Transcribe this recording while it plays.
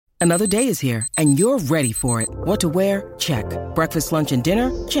Another day is here, and you're ready for it. What to wear? Check. Breakfast, lunch, and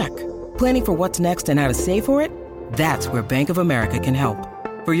dinner? Check. Planning for what's next and how to save for it? That's where Bank of America can help.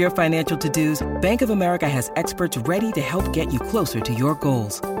 For your financial to-dos, Bank of America has experts ready to help get you closer to your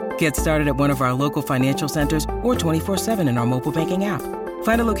goals. Get started at one of our local financial centers or 24/7 in our mobile banking app.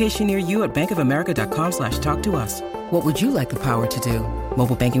 Find a location near you at bankofamerica.com/talktous. What would you like the power to do?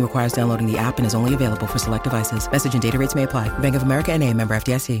 Mobile banking requires downloading the app and is only available for select devices. Message and data rates may apply. Bank of America N.A., member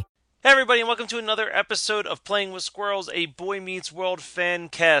FDIC. Hey everybody, and welcome to another episode of Playing with Squirrels, a Boy Meets World fan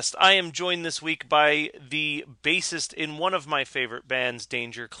cast. I am joined this week by the bassist in one of my favorite bands,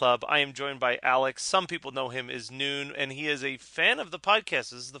 Danger Club. I am joined by Alex. Some people know him as Noon, and he is a fan of the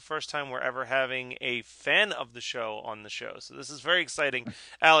podcast. This is the first time we're ever having a fan of the show on the show, so this is very exciting.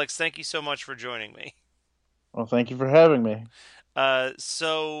 Alex, thank you so much for joining me. Well, thank you for having me.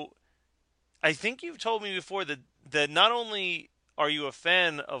 So, I think you've told me before that not only are you a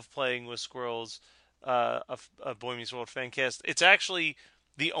fan of Playing with Squirrels, a Boy Meets World fan cast, it's actually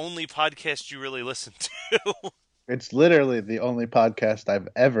the only podcast you really listen to. It's literally the only podcast I've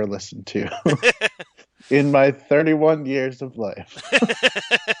ever listened to in my 31 years of life.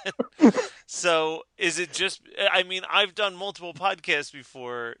 So, is it just, I mean, I've done multiple podcasts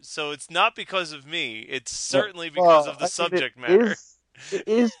before, so it's not because of me. It's certainly because of the subject matter. It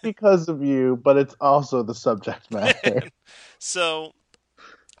is because of you, but it's also the subject matter. So,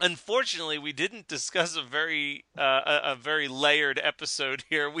 unfortunately, we didn't discuss a very layered episode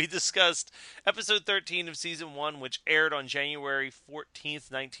here. We discussed episode 13 of season 1, which aired on January 14th,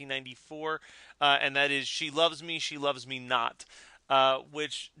 1994, and that is She Loves Me Not,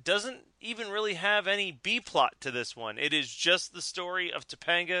 which doesn't even really have any B-plot to this one. It is just the story of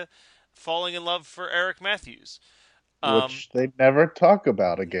Topanga falling in love for Eric Matthews. Which they never talk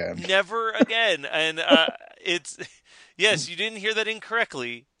about again. Never again. And it's... Yes, you didn't hear that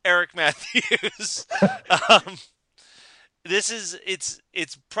incorrectly, Eric Matthews.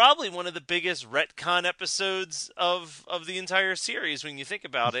 It's probably one of the biggest retcon episodes of the entire series when you think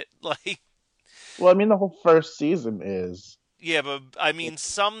about it. Well, I mean, the whole first season is. Yeah, but I mean,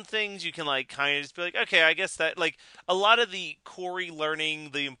 some things you can kind of just be like, okay, I guess that a lot of the Corey learning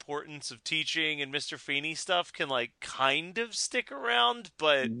the importance of teaching and Mr. Feeney stuff can kind of stick around,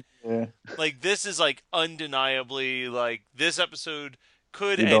 but yeah. This is undeniably this episode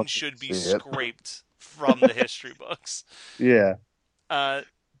could and should be scraped from the history books. Yeah.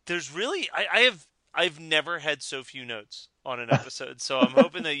 There's really I've never had so few notes on an episode, so I'm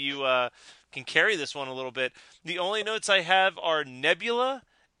hoping that you can carry this one a little bit. The only notes I have are Nebula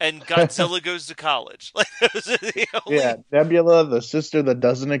and Godzilla Goes to College. Those are the only... Yeah, Nebula, the sister that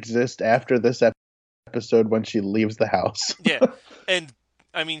doesn't exist after this episode when she leaves the house. Yeah, and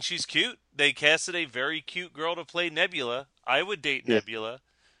I mean, she's cute. They casted a very cute girl to play Nebula. I would date Nebula.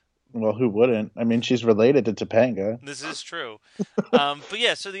 Well, who wouldn't? I mean, she's related to Topanga. This is true. But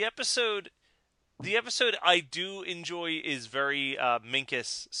yeah, so the episode I do enjoy is very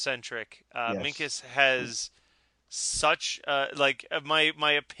Minkus-centric. Yes. Minkus has such...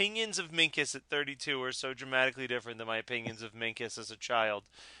 my opinions of Minkus at 32 are so dramatically different than my opinions of Minkus as a child.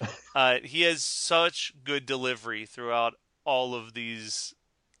 He has such good delivery throughout all of these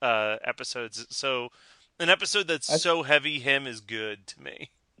episodes. So an episode that's so heavy him is good to me.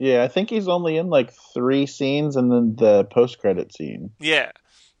 Yeah, I think he's only in 3 scenes and then the post-credit scene. Yeah,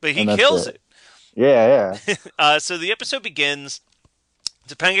 but he kills it. Yeah. So the episode begins.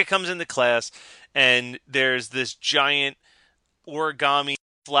 Topanga comes into class, and there's this giant origami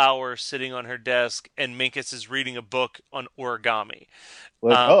flower sitting on her desk, and Minkus is reading a book on origami.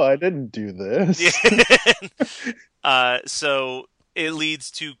 I didn't do this. So it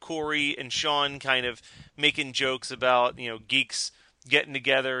leads to Corey and Sean kind of making jokes about, geeks getting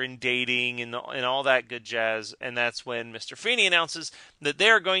together and dating and all that good jazz. And that's when Mr. Feeney announces that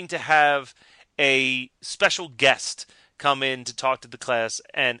they're going to have a special guest come in to talk to the class,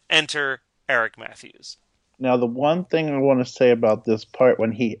 and enter Eric Matthews. Now, the one thing I want to say about this part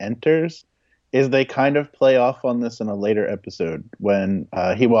when he enters is they kind of play off on this in a later episode when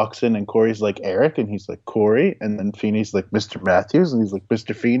he walks in and Corey's like, Eric, and he's like, Corey, and then Feeney's like, Mr. Matthews, and he's like,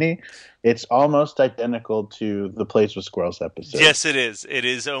 Mr. Feeney. It's almost identical to the Plays with Squirrels episode. Yes, it is. It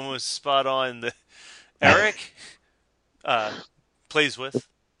is almost spot on. Eric plays with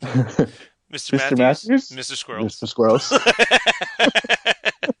Mr. Matthews, Mr. Squirrels. Mr. Squirrels.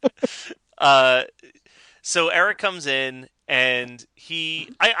 So Eric comes in, and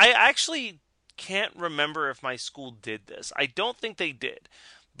I actually can't remember if my school did this. I don't think they did.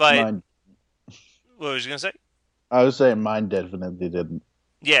 But what was you going to say? I was saying mine definitely didn't.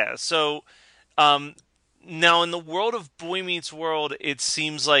 Yeah, so Now, in the world of Boy Meets World, it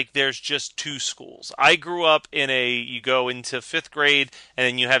seems like there's just two schools. I grew up you go into fifth grade, and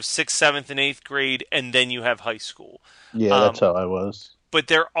then you have sixth, seventh, and eighth grade, and then you have high school. Yeah, that's Um, how I was. but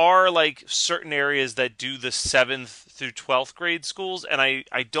there are like certain areas that do the seventh through 12th grade schools, and I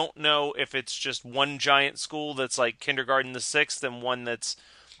don't know if it's just one giant school that's like kindergarten to sixth and one that's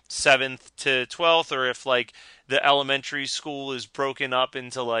seventh to 12th, or if like the elementary school is broken up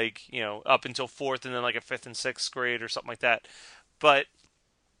into like up until fourth and then like a fifth and sixth grade or something like that. But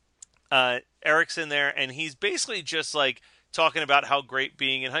Eric's in there and he's basically just like talking about how great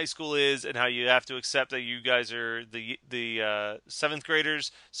being in high school is and how you have to accept that you guys are the seventh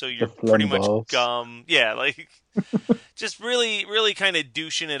graders, so The you're pretty phlegm much balls. yeah, like just really kind of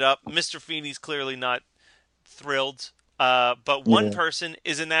douching it up. Mr. Feeney's clearly not thrilled, but one Yeah. person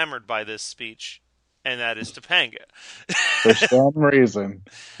is enamored by this speech, and that is Topanga. For some reason.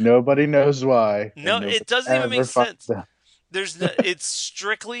 Nobody knows why, No, and it nobody doesn't even make ever finds sense. out. It's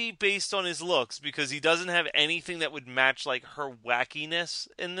strictly based on his looks because he doesn't have anything that would match like her wackiness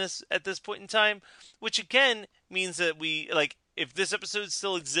in this at this point in time, which again means that we like if this episode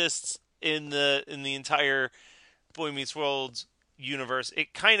still exists in the entire Boy Meets World universe,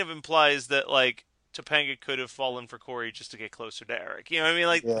 it kind of implies that like Topanga could have fallen for Corey just to get closer to Eric. You know what I mean?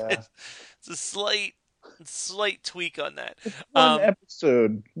 Like Yeah. it's a slight tweak on that. One Um,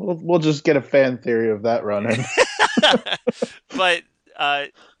 episode. We'll just get a fan theory of that running. but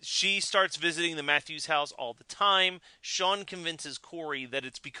she starts visiting the Matthews house all the time. Sean convinces Corey that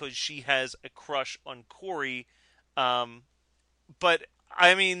it's because she has a crush on Corey. Um, but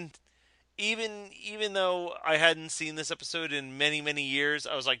I mean, even though I hadn't seen this episode in many years,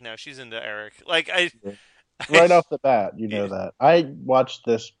 I was like, no, she's into Eric. Like I Right off the bat, you yeah, know that. I watched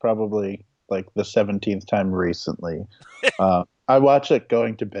this probably like the 17th time recently. I watch it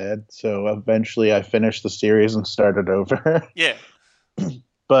going to bed, so eventually I finished the series and started over. yeah.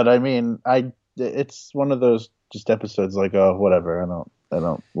 But I mean, it's one of those just episodes like, oh, whatever. I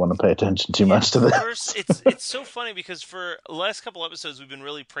don't want to pay attention too Yeah, much to first this. it's so funny because for the last couple episodes we've been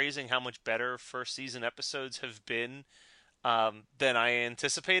really praising how much better first season episodes have been than I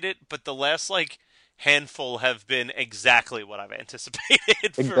anticipated, but the last like handful have been exactly what I've anticipated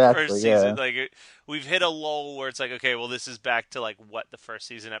for first Exactly, season. yeah. Like we've hit a lull where it's like, okay, well this is back to like what the first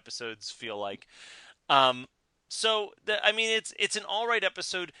season episodes feel like. Um, I mean, it's an all right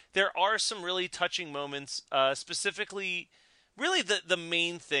episode. There are some really touching moments, specifically. Really, the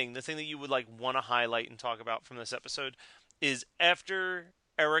main thing, the thing that you would like want to highlight and talk about from this episode, is after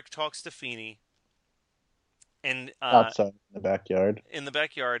Eric talks to Feeney and Outside in the backyard. in the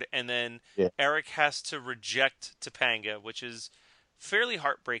backyard, and then Yeah. Eric has to reject Topanga, which is fairly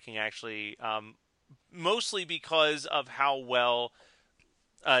heartbreaking, actually. Mostly because of how well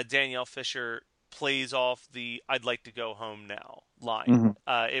Danielle Fisher plays off the "I'd like to go home now" line.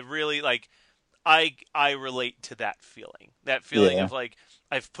 Hmm. It really like I relate to that feeling. That feeling Yeah. of like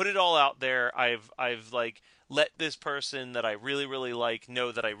I've put it all out there. I've like let this person that I really like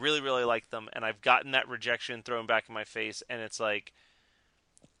know that I really like them, and I've gotten that rejection thrown back in my face, and it's like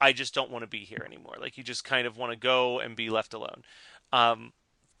I just don't want to be here anymore. Like you just kind of want to go and be left alone. Um,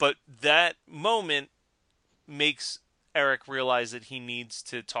 but that moment makes Eric realize that he needs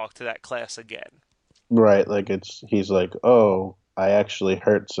to talk to that class again. Right, like he's like, oh, I actually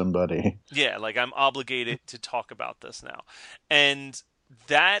hurt somebody. Yeah, like I'm obligated to talk about this now. And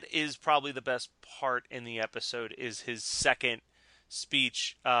that is probably the best part in the episode is his second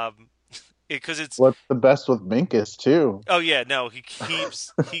speech because it's What's the best with Minkus too? oh yeah, no, he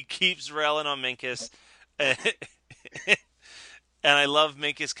keeps railing on Minkus. And I love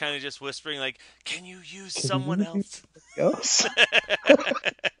Minkus kind of just whispering like, "Can you use Can someone you do else?" something else?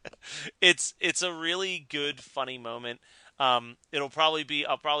 It's a really good funny moment. I'll probably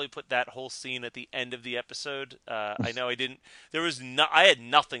put that whole scene at the end of the episode. I know I didn't. I had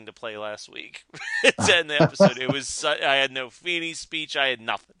nothing to play last week to end the episode. I had no Feeney speech. I had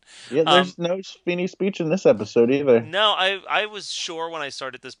nothing. Yeah, Um, there's no Feeney speech in this episode either. no, I was sure when I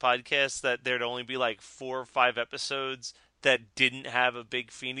started this podcast that there'd only be like 4 or 5 episodes that didn't have a big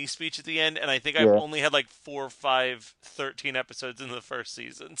Feeney speech at the end, and I think I've Yeah. only had like 4, 5, 13 episodes in the first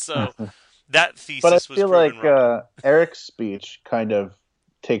season. So that But I thesis was feel proven like wrong. Eric's speech kind of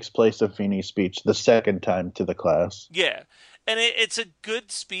takes place of Feeney's speech the second time to the class. Yeah, and it's a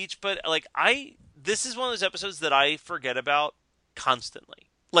good speech, but like this is one of those episodes that I forget about constantly,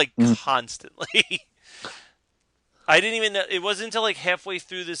 like Mm. constantly. I didn't even know it wasn't until like halfway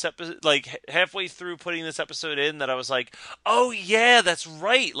through this episode, like halfway through putting this episode in, that I was like, "Oh yeah, that's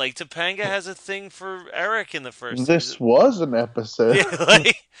right." Like Topanga has a thing for Eric in the first This season. was an episode. Yeah,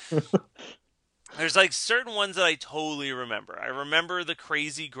 like There's like certain ones that I totally remember. I remember the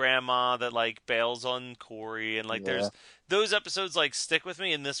crazy grandma that like bails on Corey, and like Yeah. there's those episodes like stick with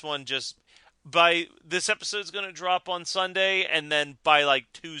me, and this one just by this episode's gonna drop on Sunday, and then by like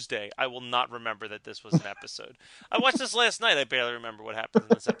Tuesday, I will not remember that this was an episode. I watched this last night. I barely remember what happened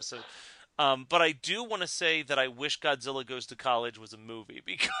in this episode. But I do want to say that I wish Godzilla Goes to College was a movie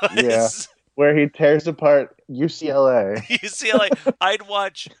Yeah. because Where he tears apart UCLA. UCLA, I'd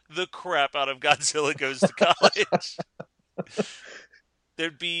watch the crap out of Godzilla Goes to College.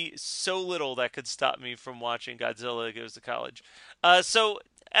 There'd be so little that could stop me from watching Godzilla Goes to College. So,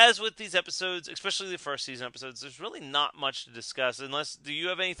 as with these episodes, especially the first season episodes, there's really not much to discuss. Unless, do you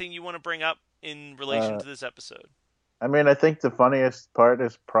have anything you want to bring up in relation Uh, to this episode? I mean, I think the funniest part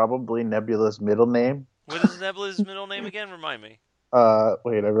is probably Nebula's middle name. What is Nebula's middle name again? Remind me.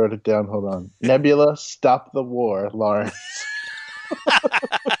 Wait, I wrote it down. Hold on. Nebula, stop the war, Lawrence.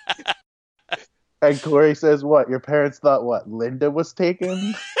 And Corey says, what? Your parents thought what? Linda was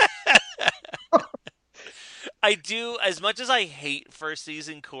taken? I do, as much as I hate first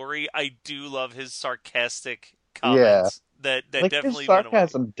season Corey, I do love his sarcastic comments that Like, definitely his went away.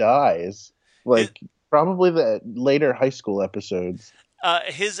 sarcasm dies. Like, probably the later high school episodes.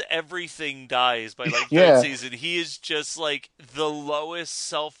 His everything dies by like third Yeah. season. He is just like the lowest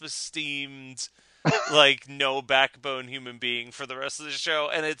self-esteemed, like no backbone human being for the rest of the show,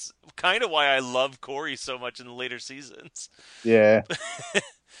 and it's kind of why I love Corey so much in the later seasons. Yeah.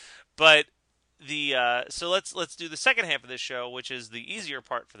 But so let's do the second half of this show, which is the easier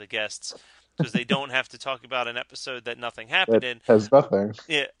part for the guests because they don't have to talk about an episode that nothing happened That in. has nothing.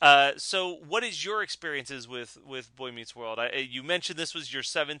 Yeah. So, what is your experiences with Boy Meets World? You mentioned this was your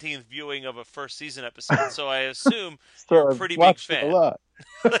 17th viewing of a first season episode, so I assume you're a I've pretty big watched it fan. a lot.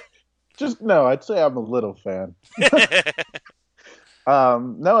 No, I'd say I'm a little fan.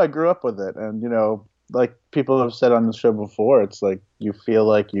 No, I grew up with it, and like people have said on the show before, it's like you feel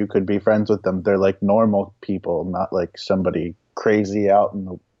like you could be friends with them. They're like normal people, not like somebody crazy out in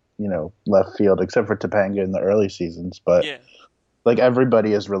the left field, except for Topanga in the early seasons. But Yeah. like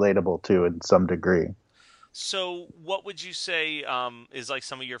everybody is relatable too in some degree. So, what would you say is like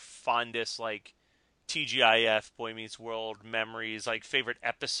some of your fondest like TGIF Boy Meets World memories, like favorite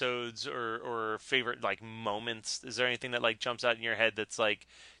episodes or favorite like moments? Is there anything that like jumps out in your head that's like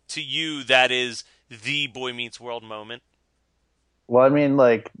to you that is the Boy Meets World moment? Well, I mean,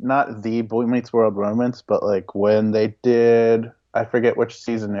 like not the Boy Meets World moments, but like when they did, I forget which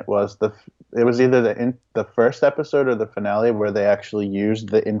season it was. It was either the first episode or the finale where they actually used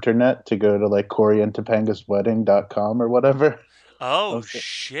the internet to go to like Corey and Topanga's wedding.com or whatever. Oh Okay.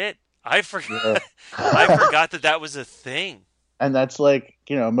 shit! I forgot. Yeah. I forgot that was a thing. And that's like,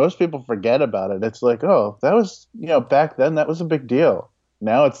 most people forget about it. It's like, oh, that was, back then that was a big deal.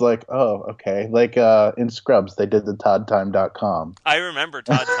 Now it's like, oh, okay. Like in Scrubs, they did the toddtime.com. I remember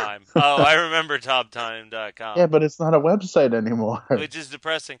Todd Time. Oh, I remember ToddTime.com. Yeah, but it's not a website anymore. Which is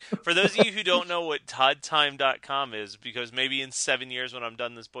depressing. For those of you who don't know what ToddTime.com is, because maybe in 7 years when I'm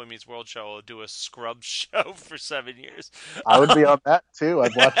done this Boy Meets World show, I'll do a Scrubs show for 7 years. I would be on that too.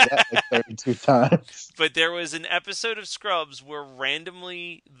 I've watched that like 32 times. But there was an episode of Scrubs where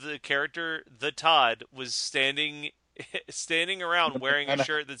randomly the character, the Todd, was standing around wearing a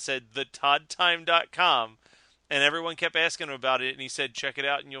shirt that said TheToddTime.com. And everyone kept asking him about it, and he said, check it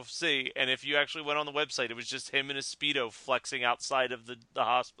out and you'll see. And if you actually went on the website, it was just him in a Speedo flexing outside of the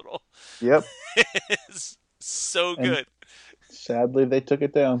hospital. Yep. It's so good. Sadly, they took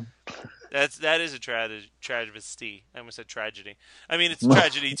it down. That is a travesty. I almost said tragedy. I mean, it's a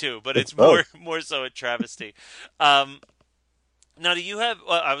tragedy too, but it's both. more so a travesty. Now, do you have?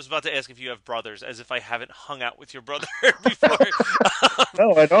 Well, I was about to ask if you have brothers, as if I haven't hung out with your brother before.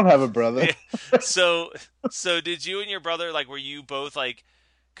 No, I don't have a brother. So did you and your brother were you both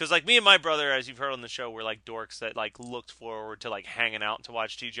because me and my brother, as you've heard on the show, were like dorks that looked forward to hanging out to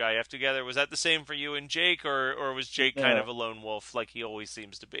watch TGIF together. Was that the same for you and Jake, or was Jake kind of a lone wolf like he always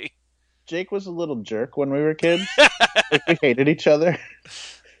seems to be? Jake was a little jerk when we were kids. We hated each other.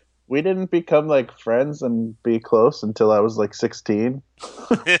 We didn't become friends and be close until I was 16.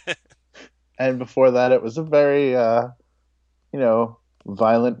 And before that, it was a very,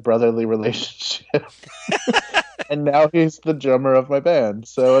 violent brotherly relationship. And now he's the drummer of my band.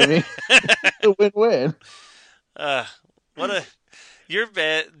 So, I mean, it's a win-win. What a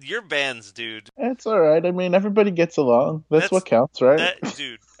Your bands, dude. It's all right. I mean, everybody gets along. That's what counts, right?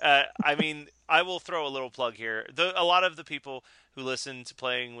 Dude. I mean, I will throw a little plug here. A lot of the people who listen to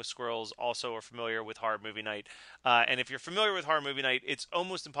Playing with Squirrels also are familiar with Horror Movie Night. And if you're familiar with Horror Movie Night, it's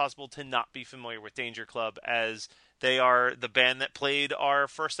almost impossible to not be familiar with Danger Club, as they are the band that played our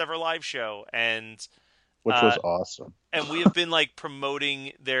first ever live show, and which was awesome. And we have been like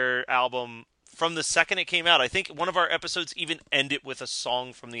promoting their album from the second it came out. I think one of our episodes even ended with a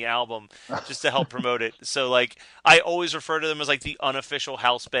song from the album just to help promote it. So like I always refer to them as like the unofficial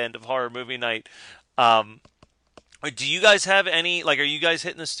house band of Horror Movie Night. Do you guys have any, like, are you guys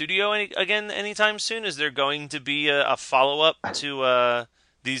hitting the studio again anytime soon? Is there going to be a follow-up to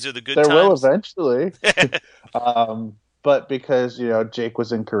These Are the Good Times? There will eventually. But because, Jake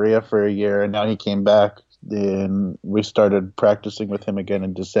was in Korea for a year and now he came back, then we started practicing with him again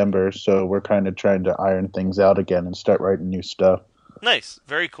in December. So we're kind of trying to iron things out again and start writing new stuff. Nice.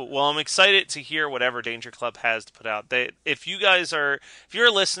 Very cool. Well, I'm excited to hear whatever Danger Club has to put out. If you're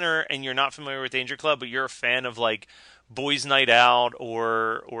a listener and you're not familiar with Danger Club, but you're a fan of like Boys Night Out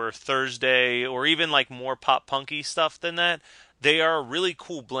or Thursday or even like more pop punky stuff than that, they are a really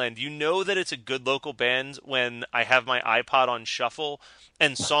cool blend. You know that it's a good local band when I have my iPod on shuffle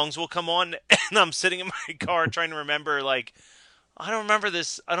and songs will come on and I'm sitting in my car trying to remember like, I don't remember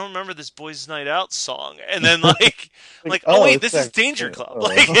this Boys Night Out song. And then oh wait, this is Danger Club.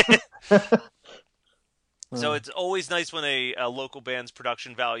 So it's always nice when a local band's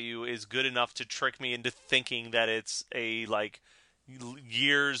production value is good enough to trick me into thinking that it's a like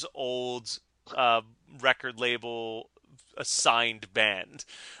years old record label assigned band.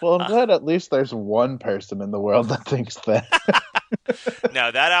 Well, I'm glad at least there's one person in the world that thinks that.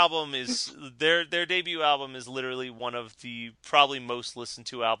 No, that album is their debut album is literally one of the probably most listened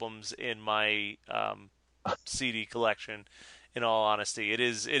to albums in my CD collection. In all honesty, it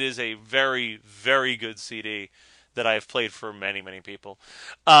is a very, very good CD that I've played for many, many people.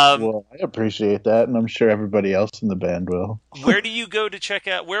 Well, I appreciate that, and I'm sure everybody else in the band will. Where do you go to check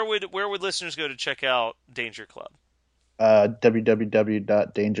out? Where would listeners go to check out Danger Club?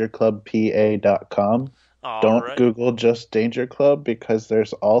 www.dangerclubpa.com. Don't Google just Danger Club because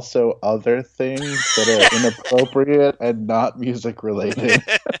there's also other things that are inappropriate and not music related.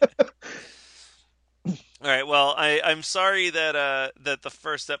 All right. Well, I'm sorry that the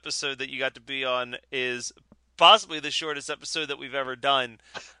first episode that you got to be on is possibly the shortest episode that we've ever done,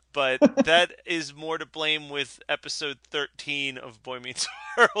 but that is more to blame with episode 13 of Boy Meets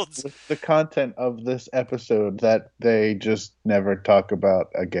World. With the content of this episode that they just never talk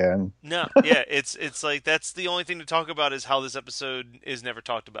about again. No, yeah, it's like that's the only thing to talk about is how this episode is never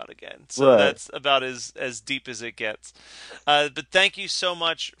talked about again. So right. That's about as deep as it gets. But thank you so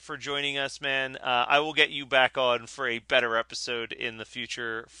much for joining us, man. I will get you back on for a better episode in the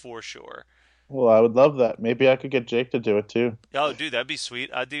future for sure. Well, I would love that. Maybe I could get Jake to do it too. Oh, dude, that'd be sweet.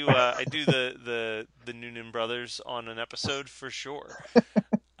 I do the Noonan Brothers on an episode for sure.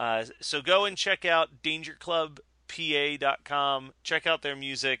 So go and check out DangerClubPA.com. Check out their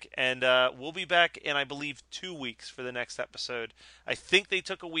music, and we'll be back in, I believe, 2 weeks for the next episode. I think they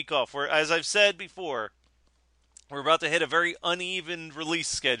took a week off. As I've said before, we're about to hit a very uneven release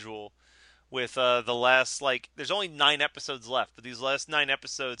schedule. With the last, there's only 9 episodes left, but these last 9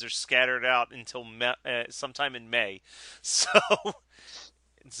 episodes are scattered out until sometime in May. So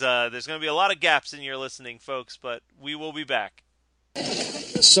there's going to be a lot of gaps in your listening, folks, but we will be back.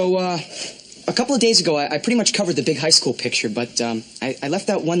 So, a couple of days ago, I pretty much covered the big high school picture, but I left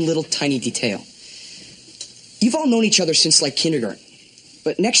out one little tiny detail. You've all known each other since, kindergarten.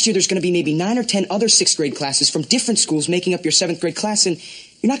 But next year, there's going to be maybe 9 or 10 other 6th grade classes from different schools making up your 7th grade class, and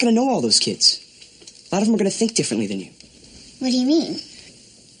you're not going to know all those kids. A lot of them are going to think differently than you. What do you mean?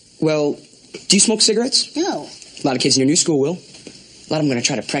 Well, do you smoke cigarettes? No. A lot of kids in your new school will. A lot of them are going to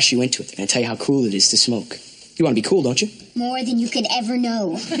try to press you into it. They're going to tell you how cool it is to smoke. You want to be cool, don't you? More than you could ever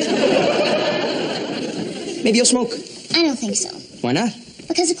know. Maybe you'll smoke. I don't think so. Why not?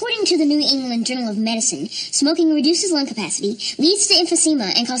 Because according to the New England Journal of Medicine, smoking reduces lung capacity, leads to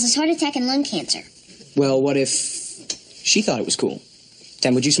emphysema, and causes heart attack and lung cancer. Well, what if she thought it was cool?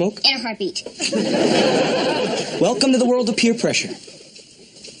 Then would you smoke? In a heartbeat. Welcome to the world of peer pressure.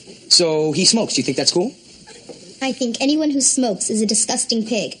 So he smokes. Do you think that's cool? I think anyone who smokes is a disgusting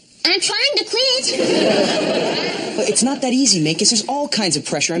pig. I'm trying to quit. But it's not that easy, Minkus. There's all kinds of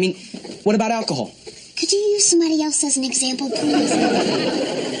pressure. I mean, what about alcohol? Could you use somebody else as an example, please?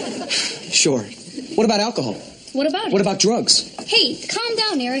 Sure. What about alcohol? What about it? What about drugs? Hey, calm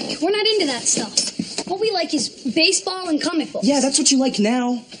down, Eric. We're not into that stuff. What we like is baseball and comic books. Yeah, that's what you like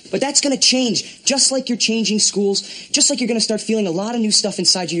now. But that's going to change. Just like you're changing schools. Just like you're going to start feeling a lot of new stuff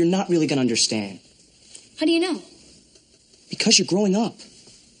inside you you're not really going to understand. How do you know? Because you're growing up.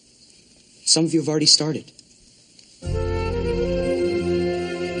 Some of you have already started.